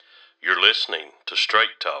You're listening to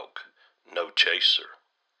Straight Talk, No Chaser.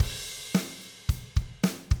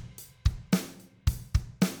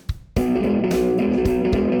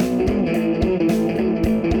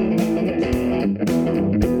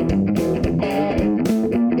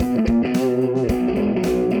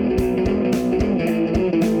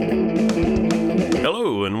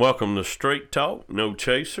 Hello and welcome to Straight Talk, No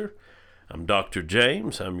Chaser. I'm Dr.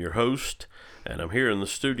 James, I'm your host, and I'm here in the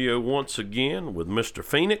studio once again with Mr.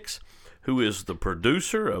 Phoenix, who is the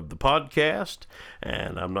producer of the podcast,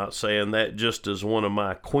 and I'm not saying that just as one of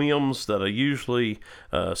my quims that I usually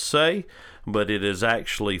say, but it is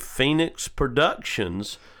actually Phoenix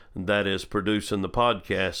Productions that is producing the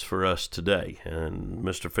podcast for us today. And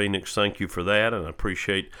Mr. Phoenix, thank you for that, and I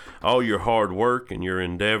appreciate all your hard work and your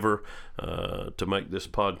endeavor to make this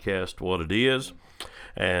podcast what it is.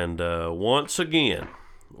 And once again,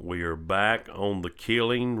 we are back on the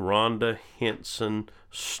killing Rhonda Hinson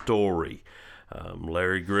story.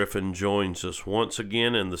 Larry Griffin joins us once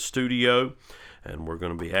again in the studio, and we're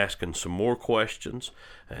going to be asking some more questions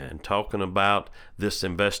and talking about this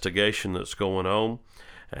investigation that's going on.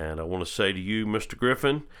 And I want to say to you, Mr.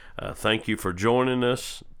 Griffin, thank you for joining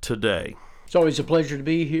us today. It's always a pleasure to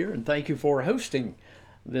be here, and thank you for hosting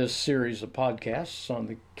this series of podcasts on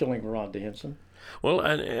the killing Rhonda Hinson. Well,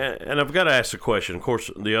 and I've got to ask a question. Of course,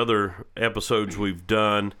 the other episodes we've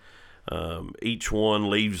done, each one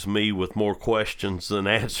leaves me with more questions than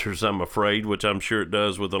answers, I'm afraid, which I'm sure it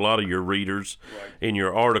does with a lot of your readers in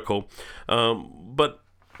your article. But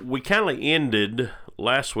we kind of ended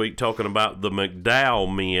last week talking about the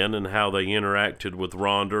McDowell men and how they interacted with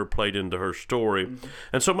Rhonda, played into her story. Mm-hmm.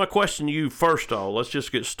 And so my question to you, first of all, let's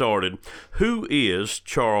just get started. Who is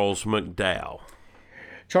Charles McDowell?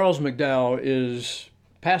 Charles McDowell is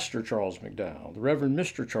Pastor Charles McDowell, the Reverend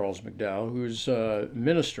Mr. Charles McDowell, who's a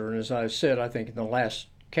minister. And as I said, I think in the last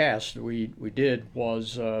cast we did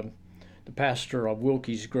was the pastor of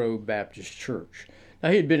Wilkes Grove Baptist Church.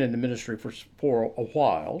 Now, he had been in the ministry for a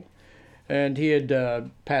while, and he had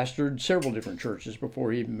pastored several different churches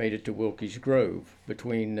before he even made it to Wilkes Grove,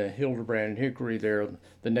 between Hildebrand and Hickory there,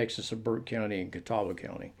 the nexus of Burke County and Catawba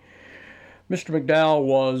County. Mr. McDowell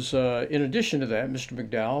was, in addition to that, Mr.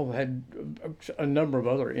 McDowell had a number of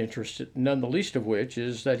other interests, none the least of which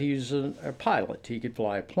is that he's a pilot. He could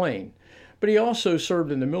fly a plane. But he also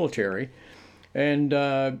served in the military, and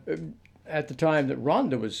at the time that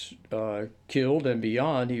Rhonda was killed and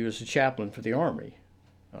beyond, he was a chaplain for the Army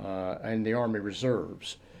and the Army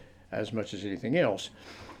Reserves as much as anything else.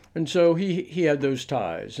 And so he had those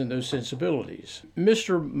ties and those sensibilities.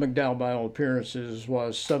 Mr. McDowell, by all appearances,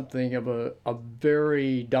 was something of a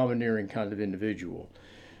very domineering kind of individual.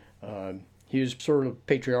 He was sort of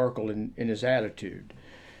patriarchal in his attitude.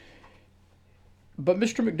 But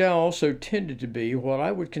Mr. McDowell also tended to be what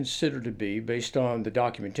I would consider to be, based on the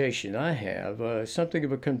documentation I have, something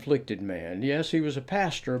of a conflicted man. Yes, he was a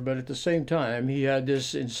pastor, but at the same time, he had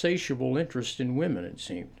this insatiable interest in women, it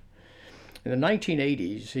seemed. In the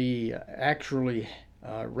 1980s, he actually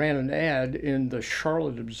ran an ad in the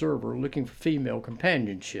Charlotte Observer looking for female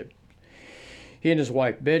companionship. He and his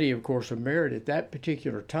wife Betty, of course, were married at that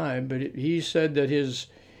particular time, but he said that his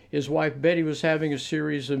wife Betty was having a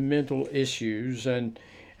series of mental issues, and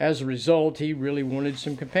as a result, he really wanted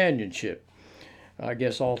some companionship. I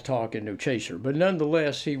guess all talk and no chaser, but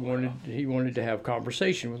nonetheless, he wanted to have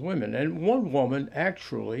conversation with women, and one woman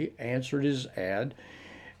actually answered his ad.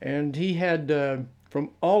 And he had, from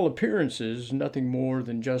all appearances, nothing more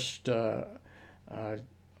than just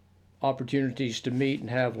opportunities to meet and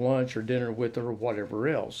have lunch or dinner with her or whatever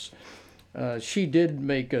else. She did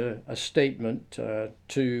make a statement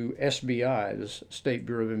to SBI, the State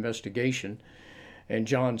Bureau of Investigation, and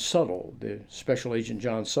John Suttle, the Special Agent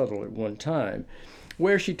John Suttle at one time,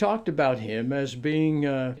 where she talked about him as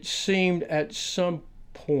being, seemed at some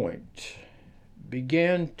point,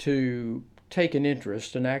 began to take an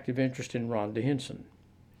active interest in Rhonda Hinson.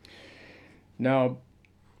 Now,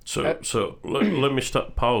 so let me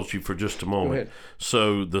pause you for just a moment. Go ahead.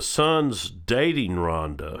 So the son's dating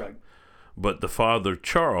Rhonda, right, but the father,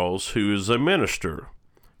 Charles, who is a minister,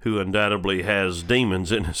 who undoubtedly has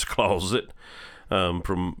demons in his closet,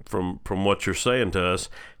 from what you're saying to us,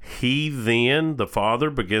 he then, the father,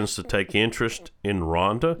 begins to take interest in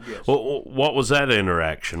Rhonda. Yes. Well, what was that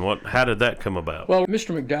interaction? How did that come about? Well,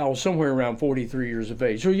 Mr. McDowell was somewhere around 43 years of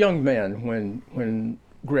age, so a young man when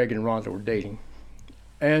Greg and Rhonda were dating.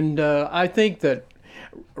 And I think that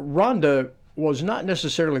Rhonda was not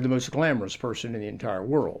necessarily the most glamorous person in the entire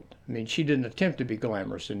world. I mean, she didn't attempt to be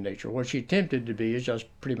glamorous in nature. What she attempted to be is just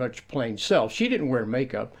pretty much plain self. She didn't wear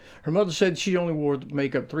makeup. Her mother said she only wore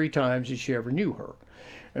makeup 3 times as she ever knew her.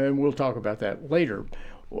 and we'll talk about that later.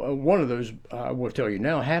 One of those, I will tell you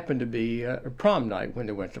now, happened to be prom night when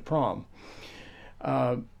they went to prom,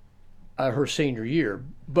 her senior year.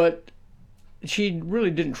 But she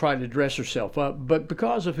really didn't try to dress herself up, but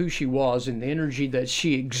because of who she was and the energy that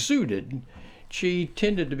she exuded, she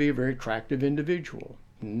tended to be a very attractive individual.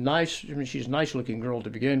 Nice, I mean, she's a nice-looking girl to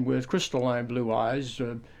begin with, crystalline blue eyes,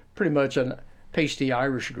 pretty much a pasty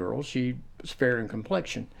Irish girl. She was fair in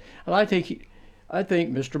complexion. And I think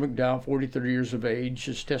Mr. McDowell, 43 years of age,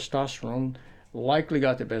 his testosterone likely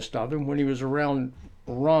got the best of him when he was around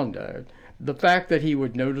Rhonda. The fact that he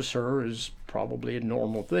would notice her is probably a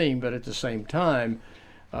normal thing, but at the same time,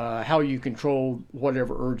 how you control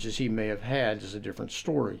whatever urges he may have had is a different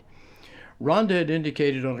story. Rhonda had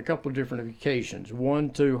indicated on a couple of different occasions, one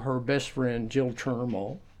to her best friend Jill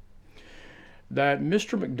Turner, that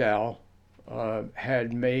Mr. McDowell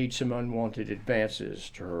had made some unwanted advances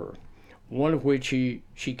to her, one of which she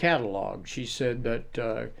cataloged. She said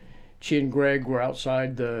that she and Greg were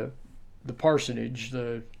outside the parsonage,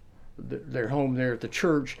 their home there at the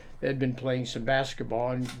church. They had been playing some basketball,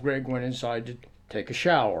 and Greg went inside to take a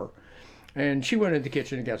shower. And she went in the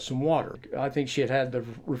kitchen and got some water. I think she had the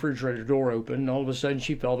refrigerator door open, and all of a sudden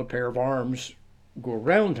she felt a pair of arms go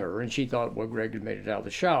around her, and she thought, well, Greg had made it out of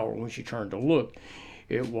the shower. When she turned to look,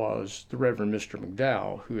 it was the Reverend Mr.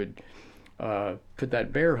 McDowell who had put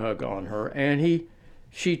that bear hug on her, and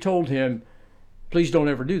she told him, please don't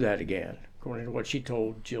ever do that again, according to what she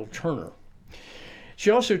told Jill Turner. She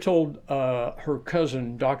also told her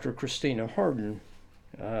cousin, Dr. Christina Harden,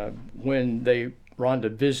 when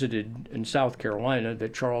Rhonda visited in South Carolina,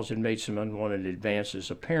 that Charles had made some unwanted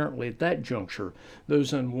advances. Apparently, at that juncture,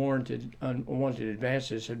 those unwanted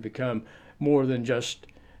advances had become more than just,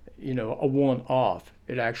 a one-off.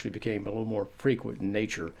 It actually became a little more frequent in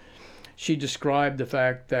nature. She described the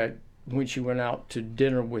fact that when she went out to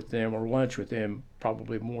dinner with them or lunch with them,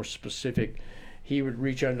 probably more specific, he would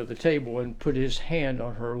reach under the table and put his hand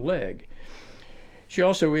on her leg. She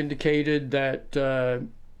also indicated that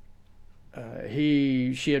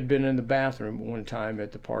she had been in the bathroom one time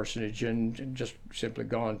at the parsonage and just simply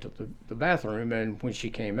gone to the bathroom, and when she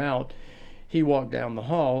came out, he walked down the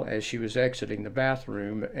hall as she was exiting the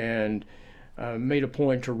bathroom and made a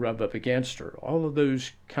point to rub up against her. All of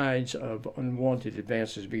those kinds of unwanted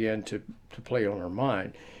advances began to play on her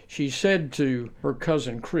mind. She said to her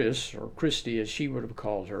cousin Chris, or Christy as she would have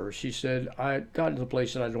called her, she said, I got to the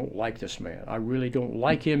place that I don't like this man. I really don't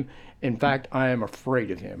like him. In fact, I am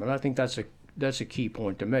afraid of him. And I think that's a key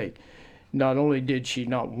point to make. Not only did she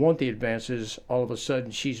not want the advances, all of a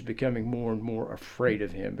sudden she's becoming more and more afraid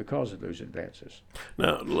of him because of those advances.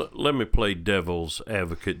 Now, let me play devil's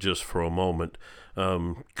advocate just for a moment.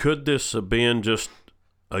 Could this have been just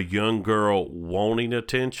a young girl wanting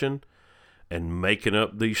attention and making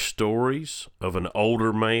up these stories of an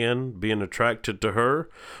older man being attracted to her?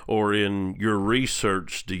 Or in your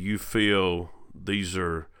research, do you feel these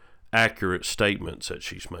are accurate statements that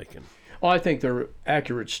she's making? Well, I think they're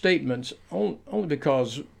accurate statements only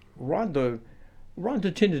because Rhonda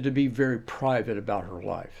tended to be very private about her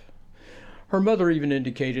life. Her mother even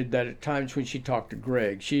indicated that at times when she talked to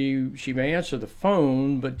Greg, she may answer the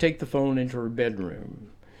phone, but take the phone into her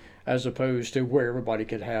bedroom, as opposed to where everybody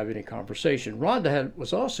could have any conversation. Rhonda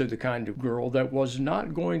was also the kind of girl that was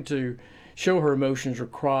not going to show her emotions or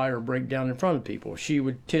cry or break down in front of people. She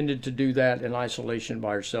tended to do that in isolation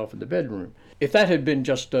by herself in the bedroom. If that had been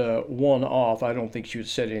just a one-off, I don't think she would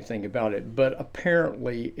have said anything about it. But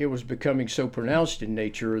apparently it was becoming so pronounced in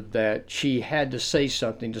nature that she had to say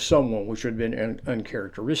something to someone, which would have been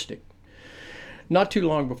uncharacteristic. Not too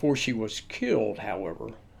long before she was killed,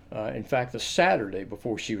 however, in fact, the Saturday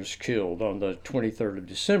before she was killed, on the 23rd of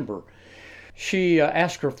December, she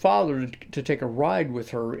asked her father to take a ride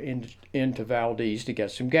with her into Valdez to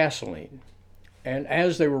get some gasoline. And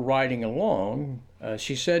as they were riding along,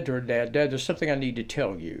 she said to her dad, "Dad, there's something I need to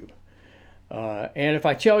tell you. And if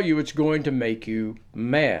I tell you, it's going to make you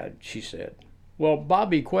mad," she said. Well,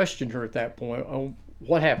 Bobby questioned her at that point. "Oh,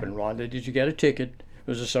 what happened, Rhonda? Did you get a ticket?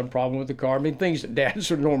 Was there some problem with the car?" I mean, things that dads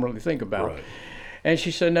would normally think about. Right. And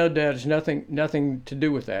she said, "No, Dad, it's nothing to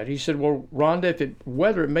do with that." He said, "Well, Rhonda,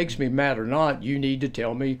 whether it makes me mad or not, you need to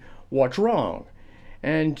tell me what's wrong."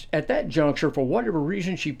 And at that juncture, for whatever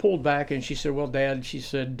reason, she pulled back and she said, "Well, Dad," she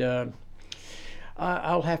said,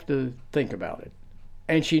 "I'll have to think about it."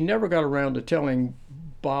 And she never got around to telling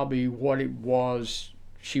Bobby what it was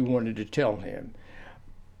she wanted to tell him.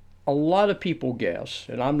 A lot of people guess,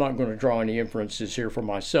 and I'm not going to draw any inferences here for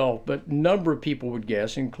myself, but a number of people would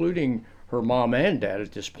guess, including her mom and dad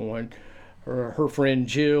at this point, her friend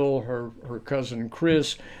Jill, her cousin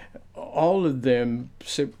Chris, all of them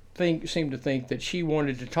seem to think that she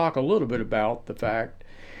wanted to talk a little bit about the fact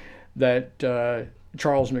that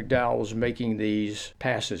Charles McDowell was making these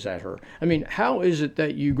passes at her. I mean, how is it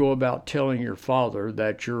that you go about telling your father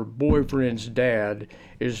that your boyfriend's dad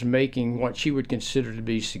is making what she would consider to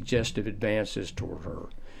be suggestive advances toward her?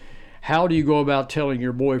 How do you go about telling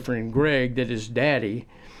your boyfriend Greg that his daddy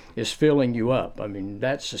is filling you up? I mean,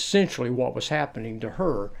 that's essentially what was happening to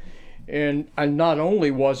her. And not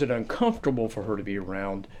only was it uncomfortable for her to be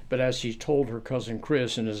around, but as she told her cousin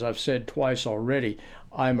Chris, and as I've said twice already,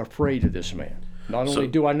 I'm afraid of this man. Not only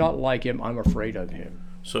do I not like him, I'm afraid of him.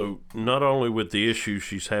 So not only with the issues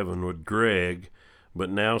she's having with Greg, but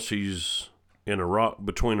now she's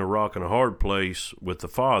between a rock and a hard place with the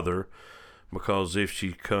father, because if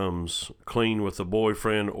she comes clean with the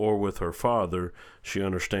boyfriend or with her father, she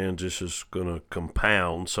understands this is going to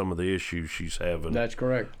compound some of the issues she's having. That's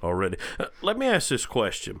correct. Already. Let me ask this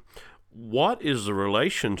question. What is the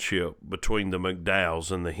relationship between the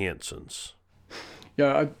McDowells and the Hinsons?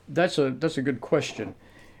 Yeah, that's a good question.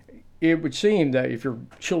 It would seem that if your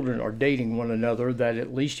children are dating one another, that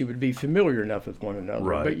at least you would be familiar enough with one another.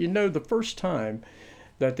 Right. But the first time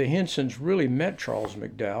that the Hinsons really met Charles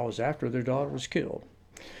McDowell was after their daughter was killed,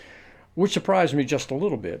 which surprised me just a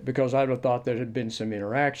little bit because I would have thought there had been some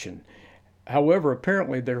interaction. However,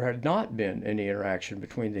 apparently there had not been any interaction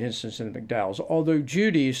between the Hinsons and the McDowells, although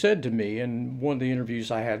Judy said to me in one of the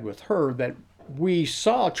interviews I had with her that we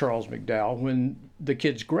saw Charles McDowell when the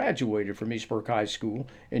kids graduated from Eastbrook High School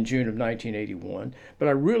in June of 1981, but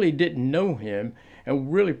I really didn't know him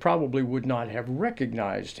and really probably would not have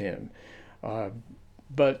recognized him.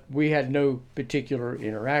 But we had no particular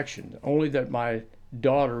interaction, only that my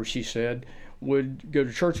daughter, she said, would go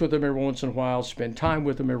to church with him every once in a while, spend time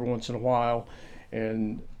with him every once in a while,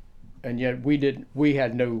 and yet we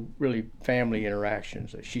had no really family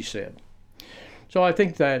interactions, as she said. So I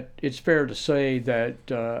think that it's fair to say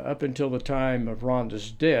that up until the time of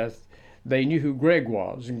Rhonda's death, they knew who Greg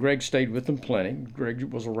was, and Greg stayed with them plenty. Greg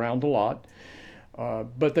was around a lot,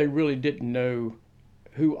 but they really didn't know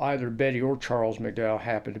who either Betty or Charles McDowell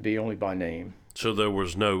happened to be, only by name. So there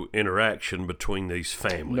was no interaction between these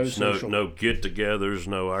families, no get-togethers,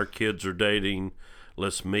 no our kids are dating,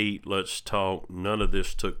 let's meet, let's talk. None of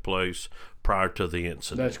this took place prior to the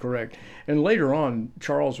incident. That's correct. And later on,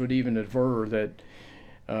 Charles would even aver that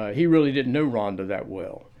he really didn't know Rhonda that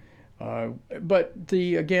well. But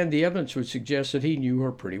the evidence would suggest that he knew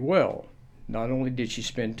her pretty well. Not only did she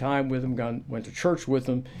spend time with him, went to church with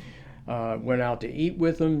him, went out to eat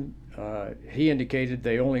with him. He indicated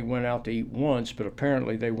they only went out to eat once, but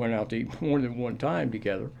apparently they went out to eat more than one time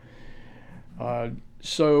together.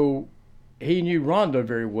 So he knew Rhonda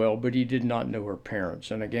very well, but he did not know her parents.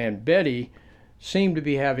 And again, Betty seemed to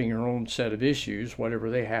be having her own set of issues, whatever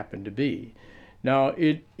they happened to be. Now,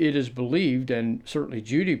 it is believed, and certainly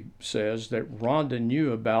Judy says, that Rhonda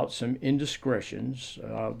knew about some indiscretions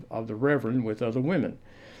of the Reverend with other women.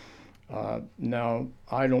 Now,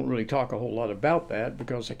 I don't really talk a whole lot about that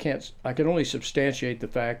because I can only substantiate the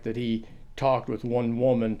fact that he talked with one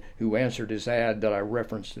woman who answered his ad that I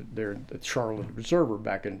referenced there at the Charlotte Observer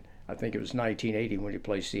back in, I think it was 1980 when he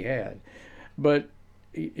placed the ad. But,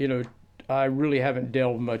 I really haven't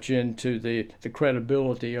delved much into the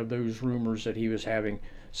credibility of those rumors that he was having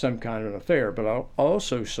some kind of an affair. But I'll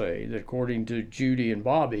also say that according to Judy and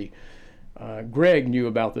Bobby, Greg knew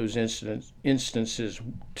about those instances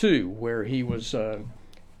too, where he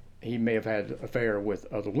may have had an affair with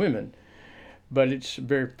other women. But it's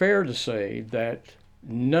very fair to say that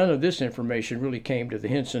none of this information really came to the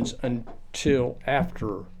Hinsons until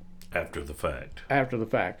after the fact. After the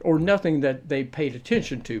fact, or nothing that they paid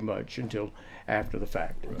attention to much until after the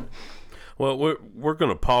fact. Right. Well, we're going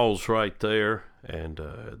to pause right there, and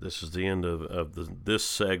this is the end of this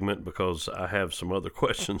segment because I have some other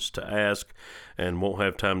questions to ask and won't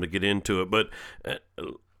have time to get into it. But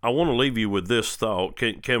I want to leave you with this thought.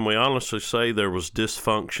 Can we honestly say there was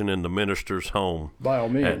dysfunction in the minister's home? By all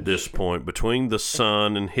means. At this point, between the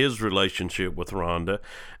son and his relationship with Rhonda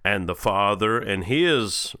and the father and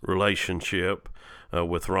his relationship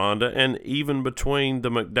with Rhonda, and even between the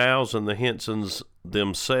McDowells and the Hinsons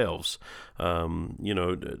themselves.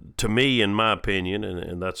 To me, in my opinion,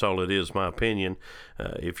 and that's all it is, my opinion,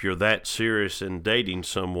 if you're that serious in dating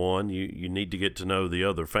someone, you need to get to know the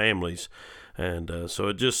other families. And so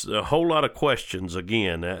it just a whole lot of questions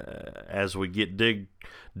again as we dig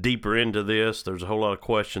deeper into this. There's a whole lot of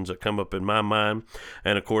questions that come up in my mind.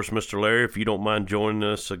 And of course, Mr. Larry, if you don't mind joining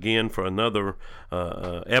us again for another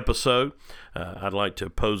episode, I'd like to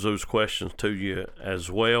pose those questions to you as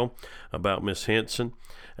well about Miss Hinson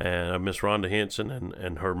and Miss Rhonda Hinson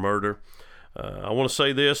and her murder. I want to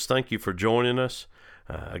say this. Thank you for joining us.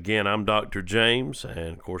 Again, I'm Dr. James,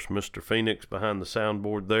 and of course, Mr. Phoenix behind the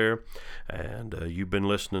soundboard there. And you've been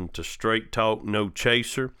listening to Straight Talk, No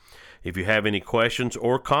Chaser. If you have any questions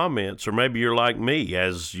or comments, or maybe you're like me,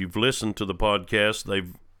 as you've listened to the podcast,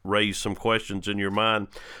 they've raised some questions in your mind,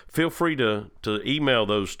 feel free to email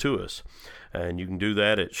those to us. And you can do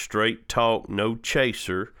that at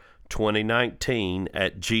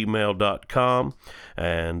straighttalknochaser2019@gmail.com.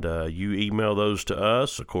 And you email those to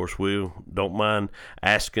us. Of course, we don't mind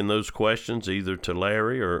asking those questions either to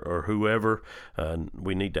Larry or whoever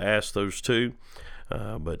we need to ask those to.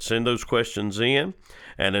 But send those questions in.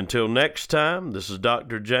 And until next time, this is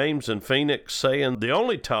Dr. James in Phoenix saying the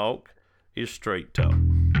only talk is straight talk.